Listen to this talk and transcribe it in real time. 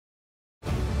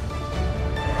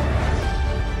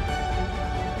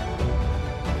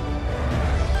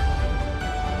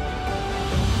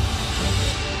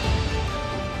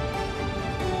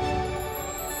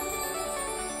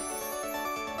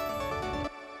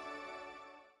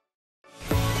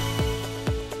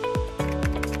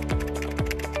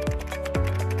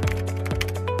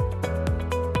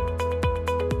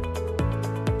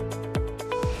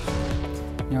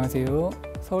안녕하세요.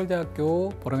 서울대학교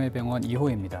보라매병원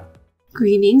이호입니다.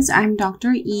 Greetings, I'm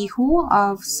Dr. Iho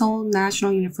of Seoul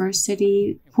National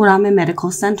University Borame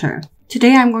Medical Center.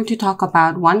 Today I'm going to talk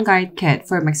about OneGuide kit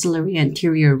for maxillary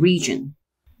anterior region.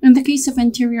 In the case of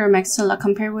anterior maxilla,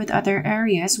 compared with other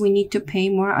areas, we need to pay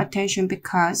more attention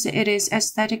because it is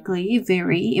aesthetically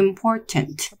very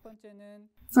important.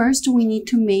 First, we need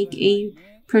to make a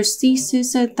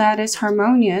prosthesis that is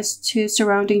harmonious to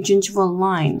surrounding gingival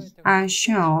line. As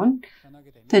shown,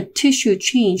 the tissue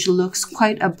change looks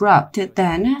quite abrupt,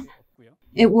 then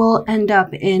it will end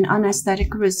up in an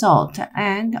aesthetic result,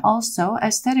 and also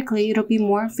aesthetically it'll be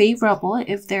more favorable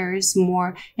if there is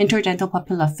more interdental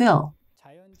papilla fill.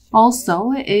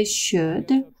 Also, it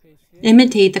should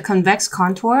imitate the convex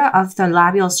contour of the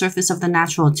labial surface of the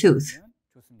natural tooth.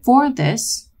 For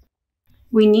this,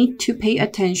 we need to pay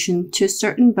attention to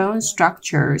certain bone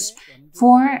structures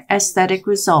for aesthetic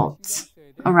results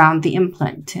around the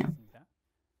implant.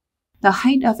 The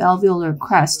height of alveolar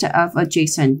crest of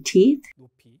adjacent teeth,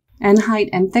 and height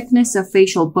and thickness of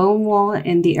facial bone wall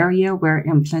in the area where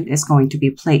implant is going to be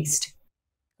placed.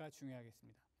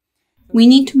 We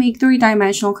need to make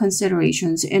three-dimensional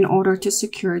considerations in order to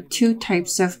secure two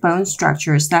types of bone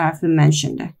structures that have been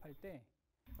mentioned.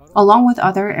 Along with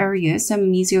other areas,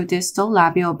 mesiodistal,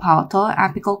 labiopalatal,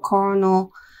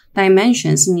 apicocoronal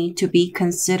dimensions need to be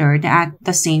considered at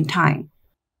the same time.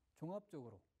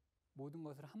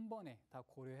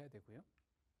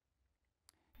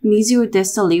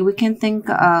 Mesiodistally, we can think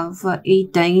of a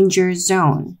danger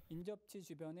zone.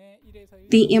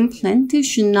 The implant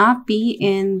should not be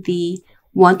in the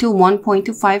 1 to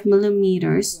 1.25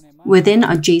 millimeters within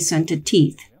adjacent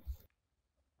teeth.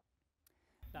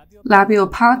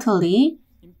 Labiopalatally,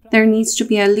 there needs to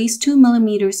be at least 2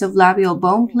 millimeters of labial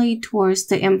bone plate towards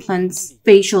the implant's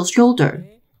facial shoulder.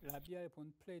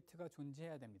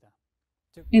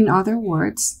 In other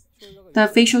words, the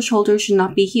facial shoulder should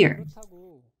not be here.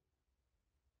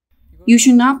 You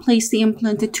should not place the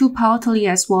implant too palatally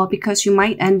as well because you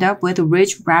might end up with a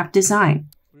ridge wrap design.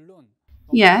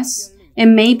 Yes, it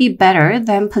may be better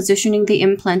than positioning the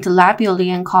implant labially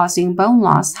and causing bone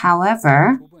loss.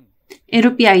 However, it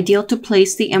would be ideal to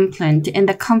place the implant in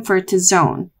the comfort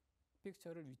zone.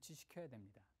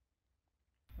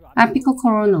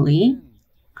 Apicocoronally,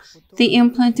 the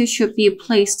implant should be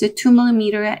placed 2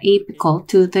 mm apical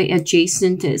to the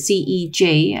adjacent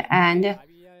CEJ and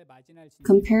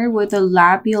compared with the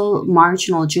labial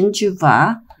marginal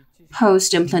gingiva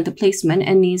post-implant placement,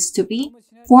 it needs to be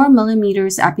 4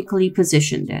 mm apically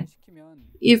positioned.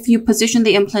 If you position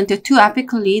the implant too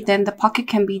apically, then the pocket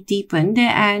can be deepened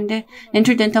and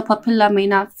interdental papilla may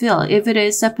not fill. If it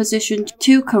is positioned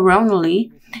too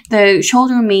coronally, the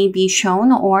shoulder may be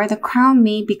shown or the crown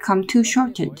may become too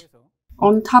shortened.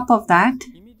 On top of that,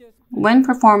 when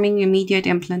performing immediate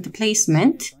implant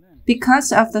placement,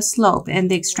 because of the slope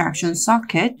and the extraction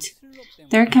socket,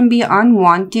 there can be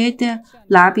unwanted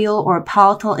labial or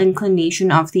palatal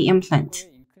inclination of the implant.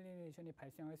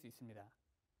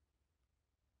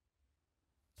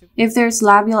 If there's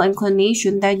labial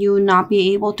inclination, then you will not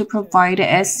be able to provide a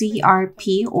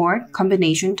SCRP or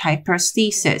combination type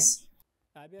prosthesis.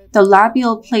 The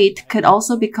labial plate could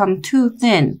also become too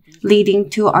thin, leading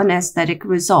to unaesthetic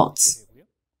results.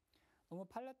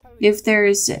 If there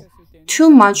is too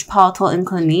much palatal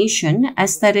inclination,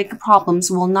 aesthetic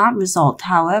problems will not result.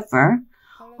 However,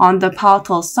 on the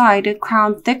palatal side,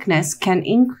 crown thickness can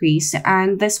increase,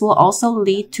 and this will also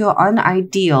lead to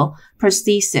unideal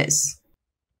prosthesis.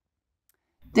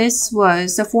 This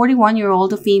was a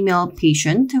 41-year-old female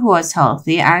patient who was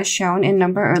healthy. As shown in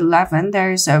number 11,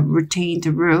 there is a retained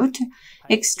root.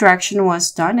 Extraction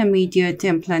was done. Immediate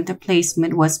implant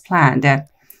placement was planned.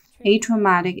 A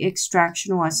traumatic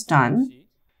extraction was done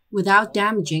without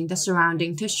damaging the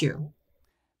surrounding tissue.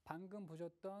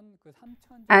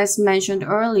 As mentioned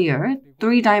earlier,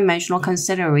 three-dimensional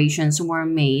considerations were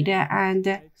made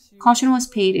and caution was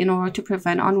paid in order to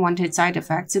prevent unwanted side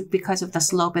effects because of the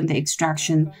slope in the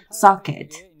extraction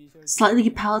socket. Slightly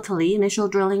palatally, initial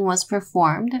drilling was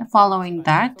performed. Following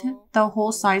that, the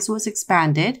hole size was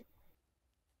expanded.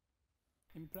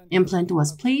 Implant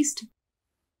was placed.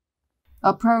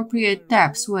 Appropriate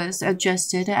depth was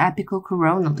adjusted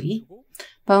apicocoronally.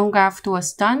 Bone graft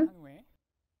was done.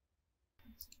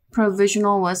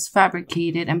 Provisional was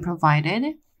fabricated and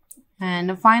provided.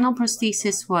 And the final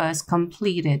prosthesis was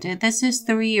completed. This is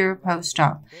 3-year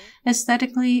post-op.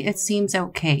 Aesthetically, it seems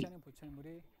okay.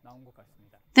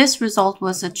 This result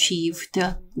was achieved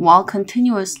while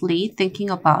continuously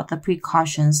thinking about the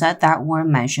precautions that were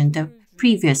mentioned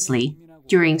previously.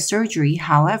 During surgery,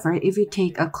 however, if you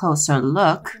take a closer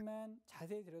look,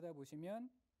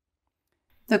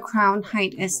 The crown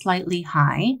height is slightly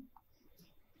high,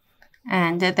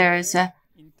 and there's a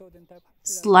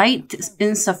slight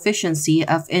insufficiency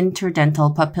of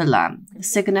interdental papilla.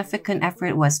 Significant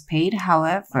effort was paid,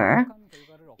 however,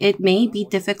 it may be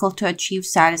difficult to achieve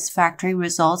satisfactory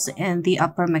results in the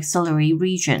upper maxillary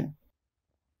region.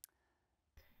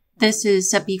 This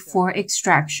is before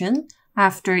extraction,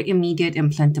 after immediate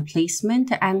implant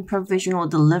placement, and provisional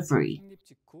delivery.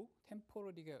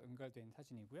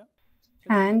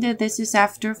 And this is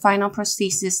after final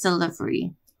prosthesis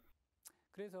delivery.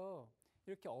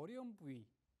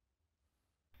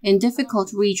 In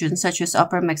difficult regions such as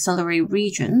upper maxillary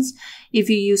regions, if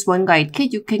you use OneGuide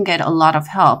kit, you can get a lot of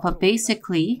help. But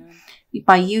basically,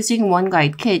 by using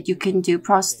OneGuide kit, you can do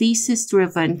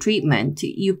prosthesis-driven treatment.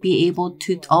 You'll be able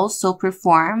to also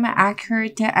perform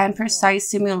accurate and precise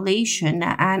simulation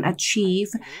and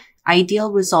achieve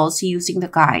ideal results using the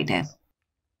guide.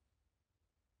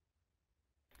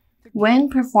 When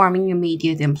performing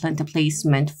immediate implant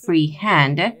placement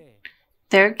freehand,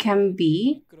 there can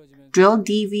be drill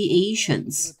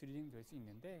deviations.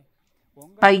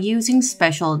 By using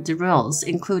special drills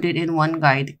included in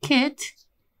OneGuide kit,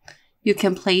 you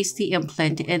can place the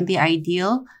implant in the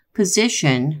ideal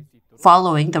position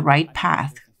following the right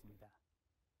path.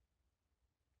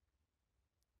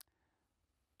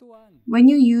 When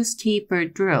you use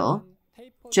tapered drill,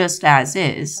 just as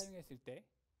is,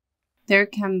 there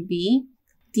can be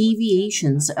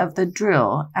deviations of the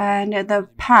drill and the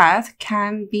path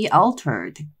can be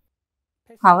altered.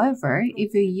 However,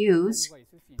 if you use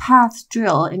path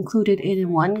drill included in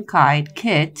OneGuide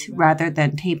kit rather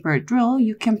than tapered drill,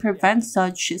 you can prevent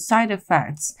such side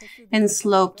effects. In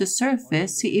sloped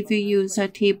surface, if you use a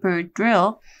tapered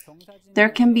drill, there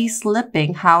can be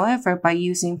slipping. However, by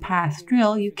using path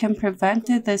drill, you can prevent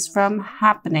this from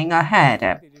happening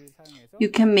ahead. You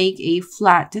can make a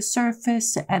flat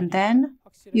surface and then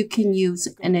you can use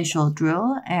initial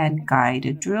drill and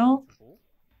guide drill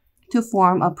to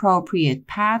form appropriate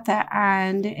path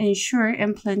and ensure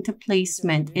implant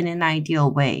placement in an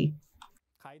ideal way.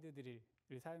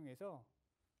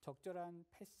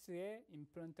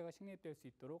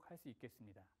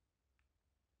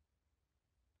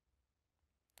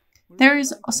 There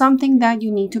is something that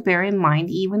you need to bear in mind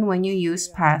even when you use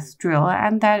path drill,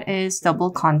 and that is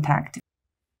double contact.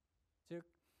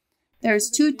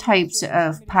 There's two types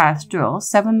of path drill,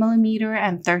 7mm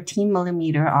and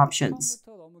 13mm options.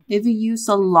 If you use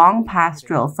a long path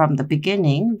drill from the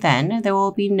beginning, then there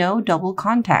will be no double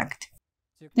contact.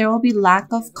 There will be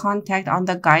lack of contact on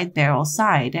the guide barrel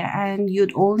side, and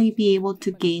you'd only be able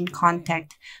to gain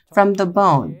contact from the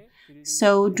bone.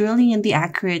 So drilling in the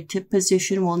accurate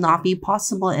position will not be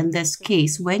possible in this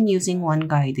case when using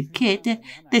OneGuide kit.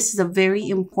 This is a very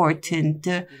important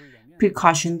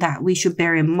precaution that we should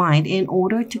bear in mind. In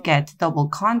order to get double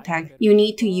contact, you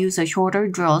need to use a shorter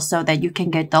drill so that you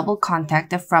can get double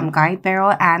contact from guide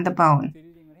barrel and the bone.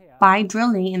 By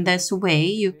drilling in this way,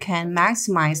 you can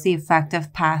maximize the effect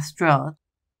of path drill.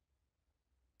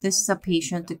 This is a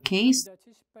patient case.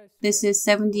 This is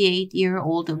a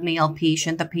 78-year-old male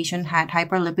patient. The patient had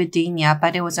hyperlipidemia,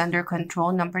 but it was under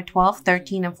control. Number 12,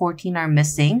 13, and 14 are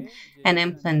missing, and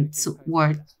implants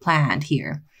were planned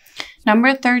here.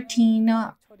 Number 13,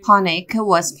 conic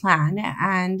was planned,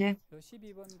 and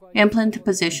implant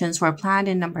positions were planned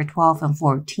in number 12 and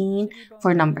 14.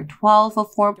 For number 12, a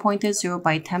 4.0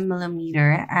 by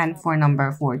 10mm, and for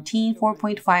number 14,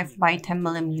 4.5 by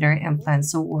 10mm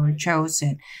implants were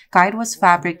chosen. Guide was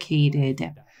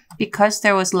fabricated. Because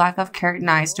there was lack of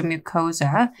keratinized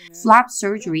mucosa, flap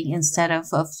surgery instead of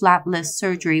a flapless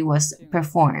surgery was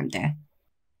performed.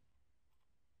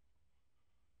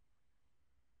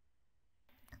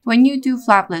 When you do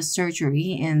flapless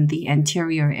surgery in the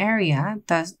anterior area,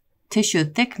 the tissue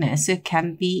thickness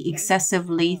can be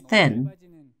excessively thin.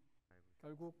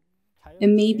 It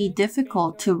may be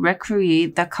difficult to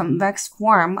recreate the convex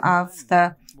form of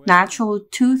the natural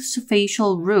tooth's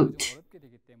facial root.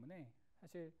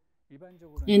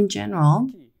 In general,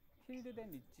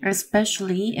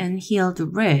 especially in healed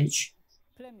ridge,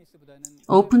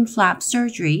 open flap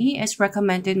surgery is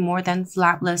recommended more than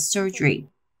flapless surgery.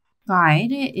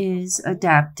 Guide is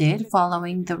adapted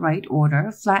following the right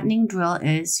order. Flattening drill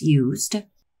is used.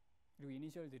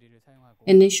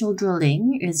 Initial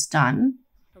drilling is done.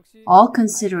 All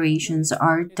considerations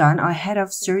are done ahead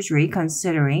of surgery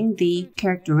considering the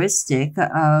characteristic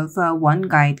of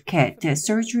OneGuide kit.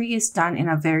 Surgery is done in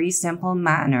a very simple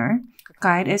manner.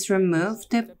 Guide is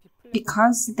removed.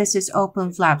 Because this is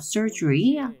open flap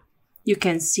surgery, you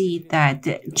can see that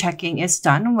checking is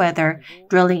done whether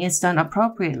drilling is done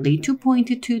appropriately.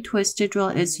 2.2 twisted drill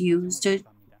is used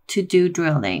to do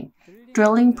drilling.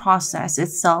 Drilling process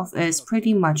itself is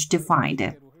pretty much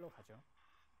defined.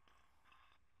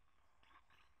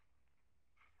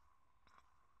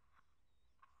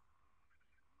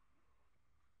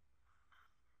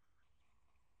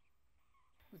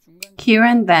 Here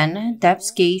and then,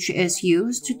 depth gauge is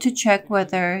used to check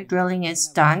whether drilling is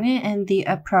done in the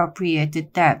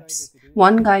appropriate depths.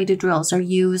 OneGuide drills are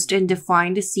used in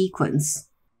defined sequence.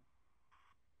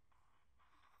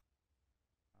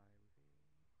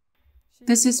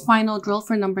 This is final drill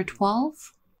for number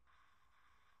 12.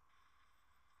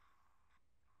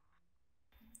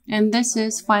 And this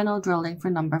is final drilling for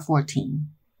number 14.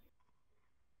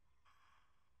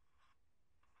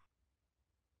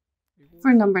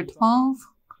 For number 12,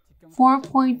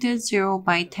 4.0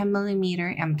 by 10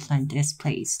 mm implant is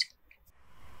placed.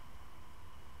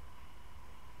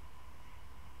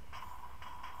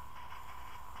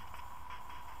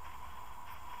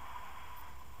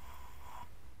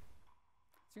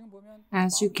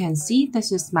 As you can see,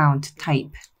 this is mount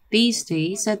type. These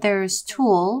days, there is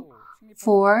tool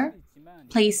for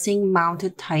placing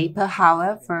mounted type.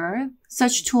 However,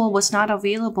 such tool was not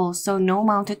available, so no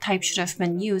mounted type should have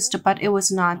been used, but it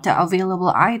was not available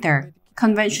either.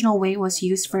 Conventional way was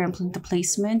used for implant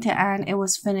placement, and it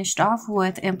was finished off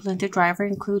with implanted driver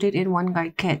included in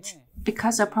OneGuide kit.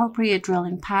 Because appropriate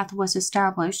drilling path was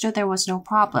established, there was no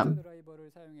problem.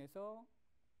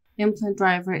 Implant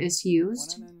driver is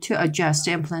used to adjust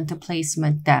implant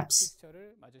placement depths.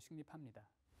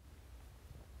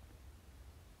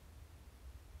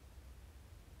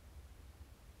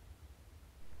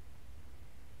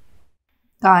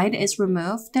 Guide is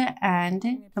removed and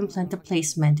implant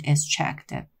placement is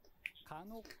checked.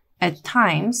 At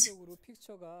times,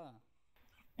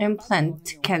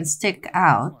 implant can stick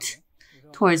out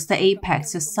towards the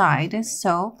apex side,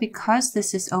 so because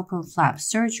this is open flap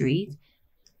surgery,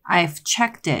 I've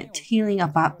checked it. Healing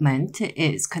abutment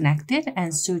is connected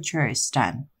and suture is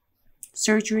done.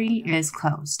 Surgery is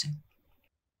closed.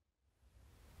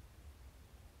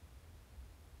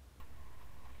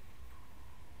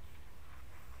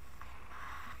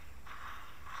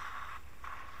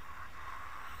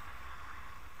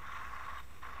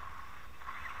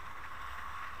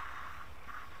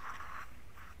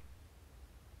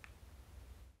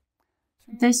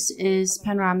 This is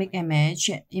panoramic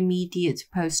image, immediate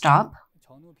post-op,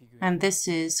 and this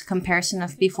is comparison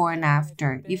of before and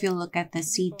after. If you look at the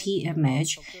CT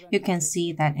image, you can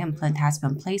see that implant has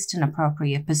been placed in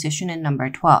appropriate position in number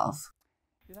 12.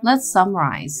 Let's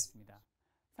summarize.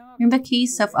 In the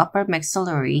case of upper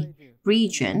maxillary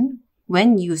region,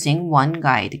 when using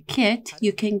OneGuide kit,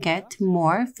 you can get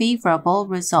more favorable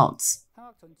results.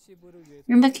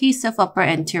 In the case of upper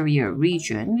anterior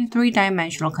region,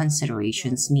 three-dimensional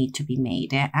considerations need to be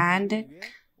made, and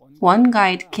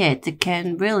OneGuide kit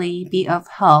can really be of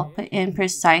help in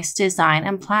precise design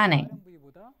and planning.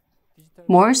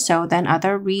 More so than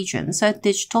other regions,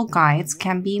 digital guides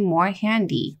can be more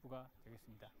handy,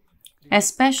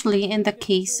 especially in the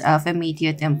case of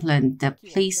immediate implant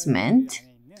placement.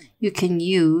 You can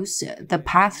use the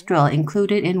path drill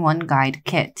included in OneGuide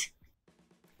kit.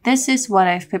 This is what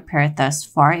I've prepared thus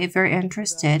far. If you're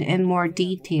interested in more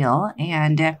detail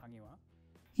and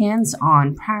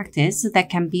hands-on practice that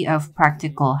can be of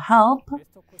practical help,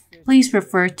 please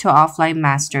refer to offline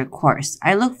master course.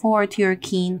 I look forward to your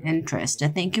keen interest.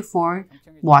 Thank you for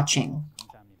watching.